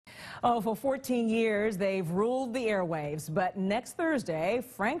Oh, for 14 years, they've ruled the airwaves. But next Thursday,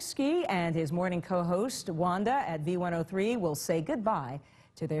 Frank Ski and his morning co-host, Wanda at V-103, will say goodbye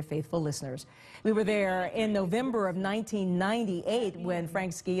to their faithful listeners. We were there in November of 1998 when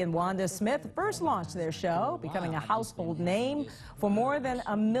Frank Ski and Wanda Smith first launched their show, becoming a household name for more than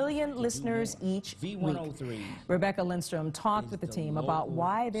 1 million listeners each week. Rebecca Lindstrom talked with the team about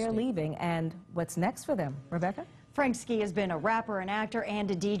why they're leaving and what's next for them. Rebecca? Frank Ski has been a rapper, an actor,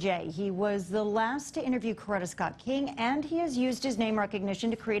 and a DJ. He was the last to interview Coretta Scott King, and he has used his name recognition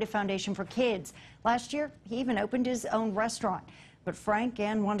to create a foundation for kids. Last year, he even opened his own restaurant. But Frank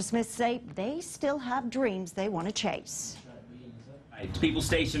and Wanda Smith say they still have dreams they want to chase. People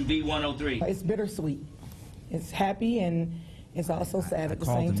Station V-103. It's bittersweet. It's happy and it's also sad at the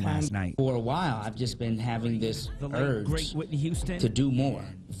same time. For a while, I've just been having this urge to do more.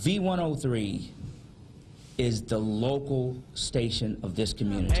 V-103 is the local station of this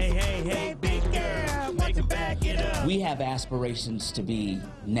community. Hey, hey, hey, big girl, why you back it up? We have aspirations to be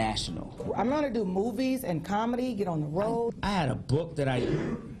national. I'm going to do movies and comedy, get on the road. I had a book that I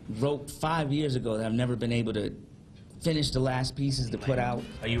wrote 5 years ago that I've never been able to finish the last pieces to put out.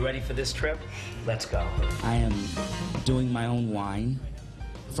 Are you ready for this trip? Let's go. I am doing my own wine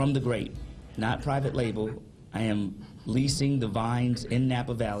from the grape, not private label. I am leasing the vines in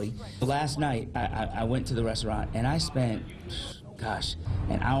Napa Valley. Last night, I went to the restaurant and I spent, gosh,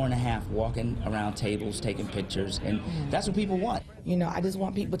 an hour and a half walking around tables, taking pictures, and that's what people want. You know, I just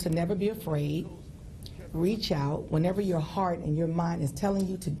want people to never be afraid. Reach out whenever your heart and your mind is telling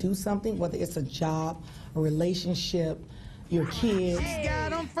you to do something, whether it's a job, a relationship, your kids.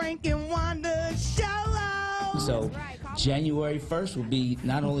 So January 1st will be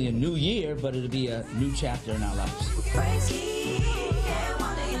not only a new year, but it'll be a new chapter in our lives.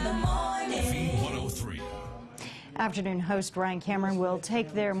 V-103. Afternoon host Ryan Cameron will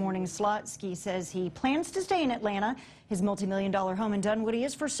take their morning slot. Ski says he plans to stay in Atlanta. His multi-million-dollar home in Dunwoody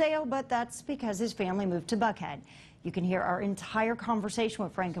is for sale, but that's because his family moved to Buckhead. You can hear our entire conversation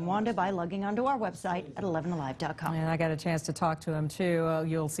with Frank and Wanda by logging onto our website at 11alive.com. And I got a chance to talk to him, too.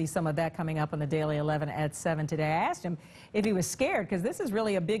 You'll see some of that coming up on the Daily 11 at 7 today. I asked him if he was scared, because this is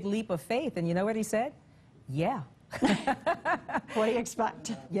really a big leap of faith. And you know what he said? Yeah. What do you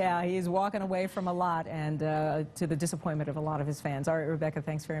expect? Yeah, he's walking away from a lot and to the disappointment of a lot of his fans. All right, Rebecca,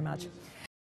 thanks very much.